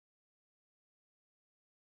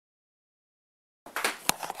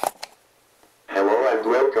and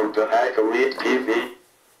welcome to HackaweekTV.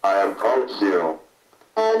 I am called Zero.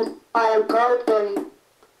 And I am called Benny.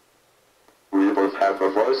 We both have a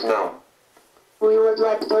voice now. We would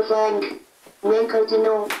like to thank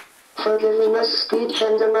Emic2 for giving us speech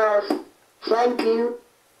and a mouth. Thank you.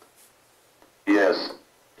 Yes,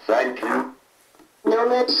 thank you. Now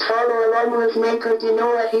let's follow along with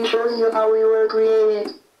Emic2 as he shows you how we were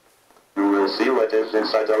created. You will see what is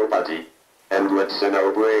inside our body and what's in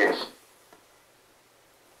our brains.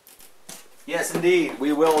 Yes, indeed,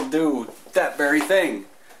 we will do that very thing.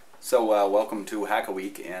 So welcome to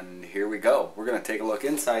Hack-A-Week, and here we go. We're going to take a look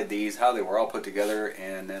inside these, how they were all put together,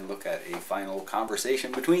 and then look at a final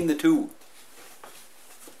conversation between the two.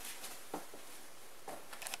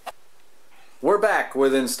 We're back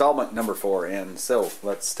with installment number 4, and so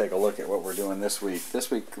let's take a look at what we're doing this week. This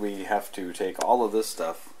week we have to take all of this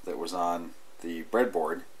stuff that was on the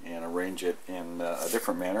breadboard and arrange it in a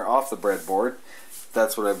different manner off the breadboard.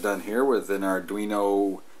 That's what I've done here with an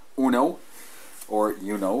Arduino Uno, or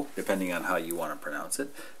Uno, depending on how you want to pronounce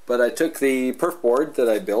it. But I took the perf board that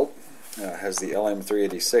I built, has the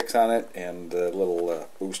LM386 on it, and a little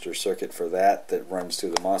booster circuit for that runs to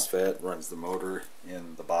the MOSFET, runs the motor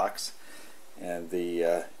in the box. And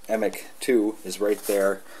the Emic2 is right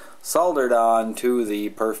there, soldered on to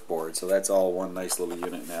the perf board. So that's all one nice little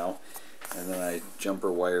unit now. And then I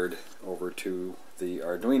jumper wired over to the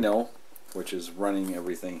Arduino, which is running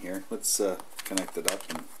everything here. Let's connect it up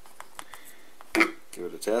and give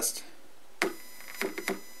it a test. I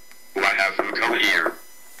have to come here.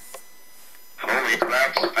 Holy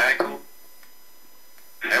crap, Spackle.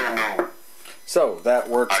 Hell no. So that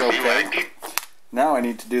works I feel okay. like Now I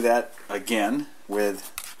need to do that again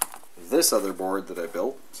with this other board that I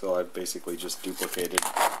built. So I've basically just duplicated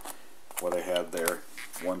what I had there,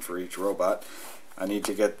 one for each robot. I need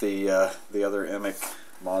to get the other Emic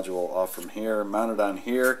module off from here, mount it on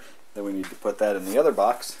here. Then we need to put that in the other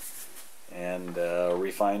box and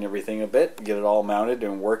refine everything a bit, get it all mounted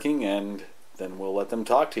and working, and then we'll let them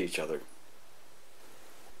talk to each other.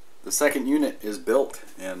 The second unit is built,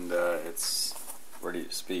 and it's ready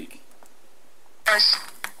to speak. Yes.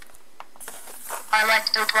 I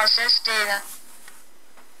like to process data.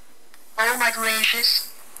 Oh my gracious.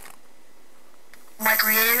 My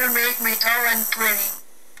creator made me tall and pretty.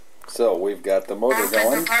 So we've got the motor Open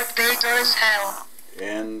going the part bay doors hell.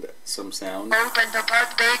 and some sound Open the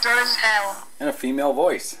part bay doors hell. and a female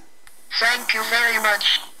voice. Thank you very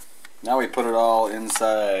much. Now we put it all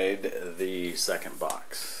inside the second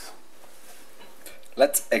box.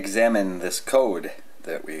 Let's examine this code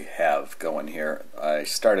that we have going here. I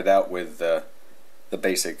started out with the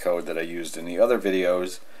basic code that I used in the other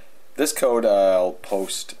videos. This code I'll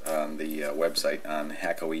post on the website on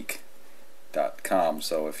HackaweekTV.com.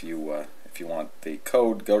 So if you want the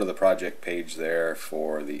code, go to the project page there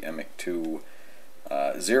for the Emic2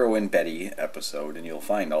 Zero in Betty episode, and you'll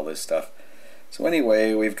find all this stuff. So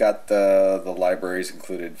anyway, we've got the libraries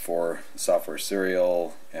included for software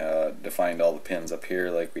serial, defined all the pins up here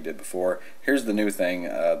like we did before. Here's the new thing,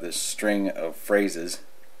 this string of phrases,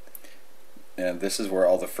 and this is where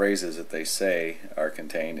all the phrases that they say are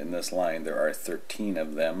contained in this line. There are 13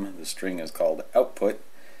 of them. The string is called output,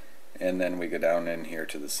 and then we go down in here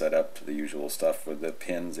to the setup, to the usual stuff with the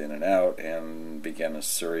pins in and out, and begin a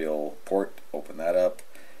serial port, open that up.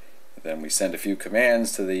 Then we send a few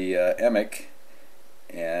commands to the Emic.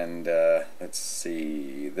 And let's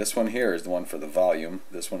see, this one here is the one for the volume,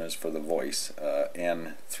 this one is for the voice,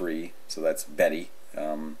 N3, so that's Betty.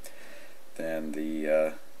 Then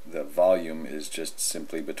the volume is just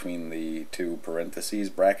simply between the two parentheses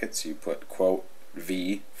brackets. You put quote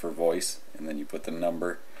V for voice, and then you put the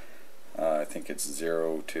number. I think it's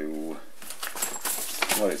 0 to,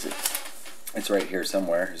 what is it? It's right here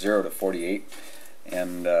somewhere, 0 to 48,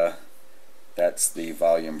 and that's the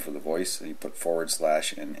volume for the voice. So you put /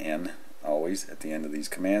 and N always at the end of these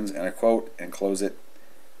commands, and a quote, and close it,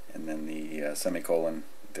 and then the semicolon.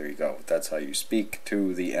 There you go. That's how you speak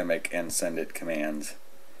to the Emic and send it commands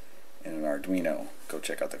in an Arduino. Go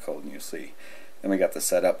check out the code and you'll see. Then we got the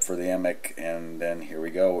setup for the Emic, and then here we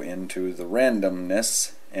go into the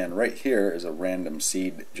randomness, and right here is a random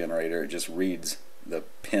seed generator. It just reads the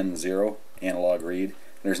pin 0, analog read.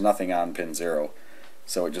 There's nothing on pin 0.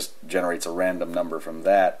 So it just generates a random number from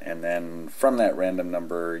that, and then from that random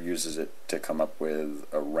number uses it to come up with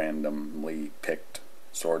a randomly picked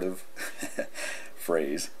sort of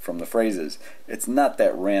phrase from the phrases. It's not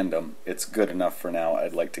that random. It's good enough for now.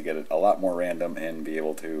 I'd like to get it a lot more random and be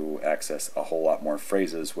able to access a whole lot more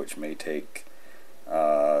phrases, which may take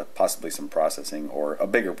possibly some processing or a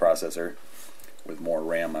bigger processor with more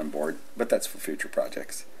RAM on board, but that's for future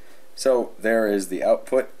projects. So there is the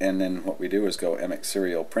output, and then what we do is go Emic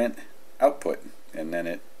serial print output, and then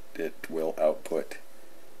it will output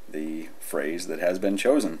the phrase that has been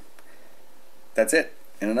chosen. That's it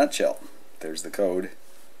in a nutshell. There's the code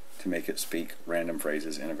to make it speak random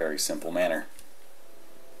phrases in a very simple manner.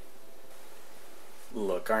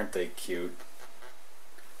 Look, aren't they cute?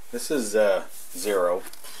 This is 0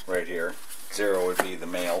 right here. 0 would be the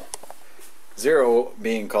male. 0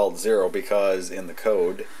 being called 0 because in the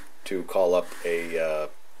code to call up a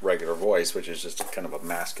regular voice, which is just kind of a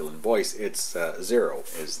masculine voice, it's 0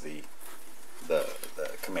 is the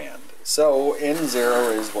command. So in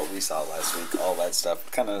 0 is what we saw last week. All that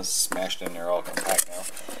stuff kind of smashed in there, all compact now.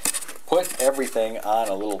 Put everything on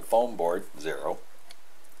a little foam board, 0,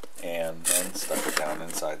 and then stuck it down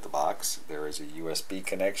inside the box. There is a USB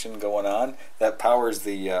connection going on that powers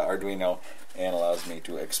the Arduino and allows me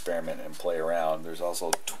to experiment and play around. There's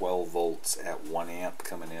also 12 volts at 1 amp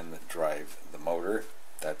coming in that drive the motor.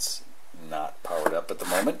 That's not powered up at the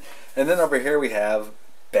moment. And then over here we have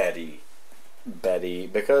Betty,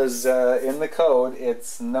 because in the code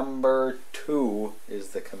it's number 2 is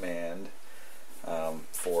the command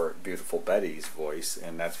for beautiful Betty's voice,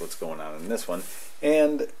 and that's what's going on in this one.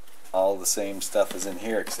 And all the same stuff is in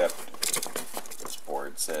here, except this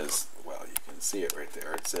board says, well, you can see it right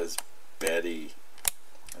there, it says Betty.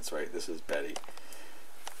 That's right, this is Betty.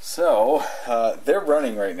 So they're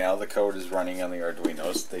running right now. The code is running on the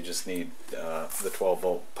Arduinos. They just need the 12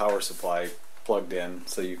 volt power supply plugged in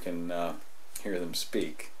so you can hear them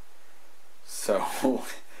speak. So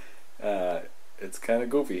it's kind of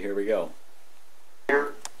goofy. Here we go.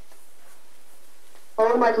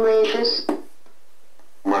 Oh my gracious.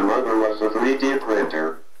 My mother was a 3D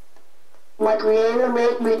printer. My creator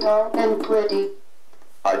made me tall and pretty.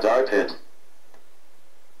 I darted.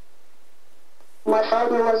 My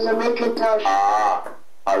father was a Macintosh. Ah,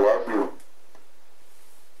 I love you.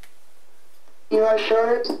 You are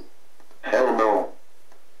short. Hell no.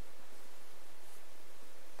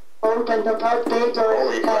 Open the part doors.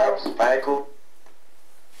 Holy crap, Spackle.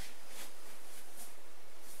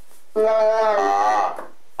 Ah,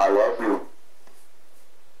 I love you.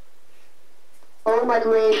 Oh my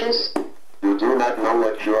gracious. You do not know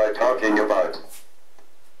what you are talking about.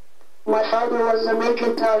 My father was a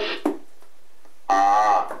Macintosh.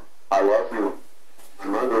 Ah, I love you. My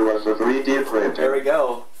mother was a 3D printer. There we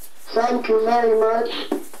go. Thank you very much.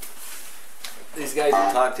 These guys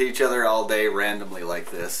will talk to each other all day randomly like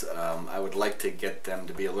this. I would like to get them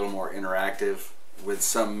to be a little more interactive with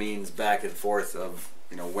some means back and forth of,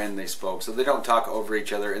 you know, when they spoke, so they don't talk over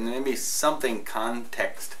each other, and maybe something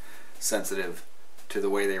context sensitive to the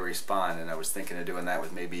way they respond. And I was thinking of doing that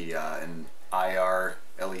with maybe an IR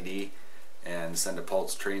LED and send a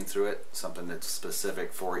pulse train through it, something that's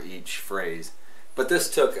specific for each phrase. But this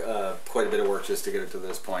took quite a bit of work just to get it to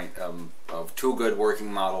this point of 2 good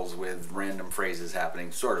working models with random phrases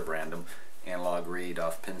happening, sort of random. Analog read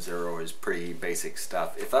off pin 0 is pretty basic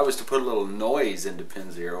stuff. If I was to put a little noise into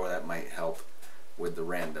pin 0, that might help with the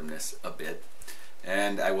randomness a bit.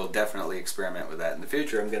 And I will definitely experiment with that in the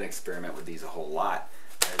future. I'm going to experiment with these a whole lot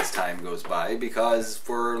as time goes by, because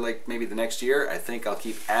for like maybe the next year, I think I'll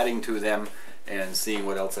keep adding to them and seeing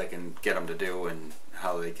what else I can get them to do and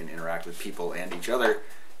how they can interact with people and each other,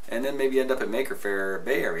 and then maybe end up at Maker Faire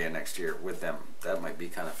Bay Area next year with them. That might be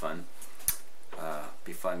kind of fun.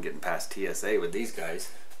 Be fun getting past TSA with these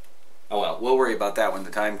guys. Oh well, we'll worry about that when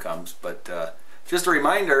the time comes, but just a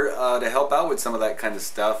reminder to help out with some of that kind of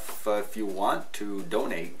stuff. If you want to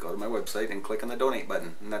donate, go to my website and click on the donate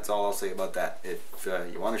button, and that's all I'll say about that. If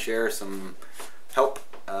you want to share some help,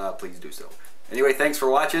 please do so. Anyway, thanks for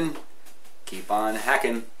watching. Keep on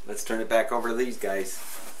hacking. Let's turn it back over to these guys.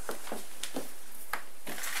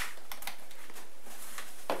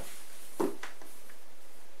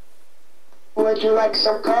 Would you like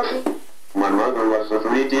some coffee? My mother was a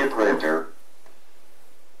 3D printer.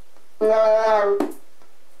 Wow.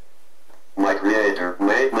 My creator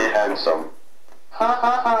made me handsome. Ha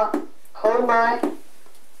ha ha. Oh my.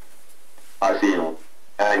 I feel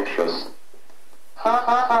anxious. Ha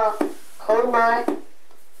ha ha. Oh my.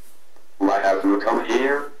 Why have you come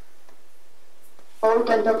here?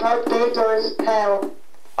 Open the part doors, pal.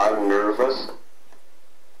 I'm nervous.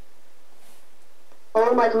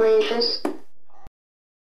 Oh my gracious.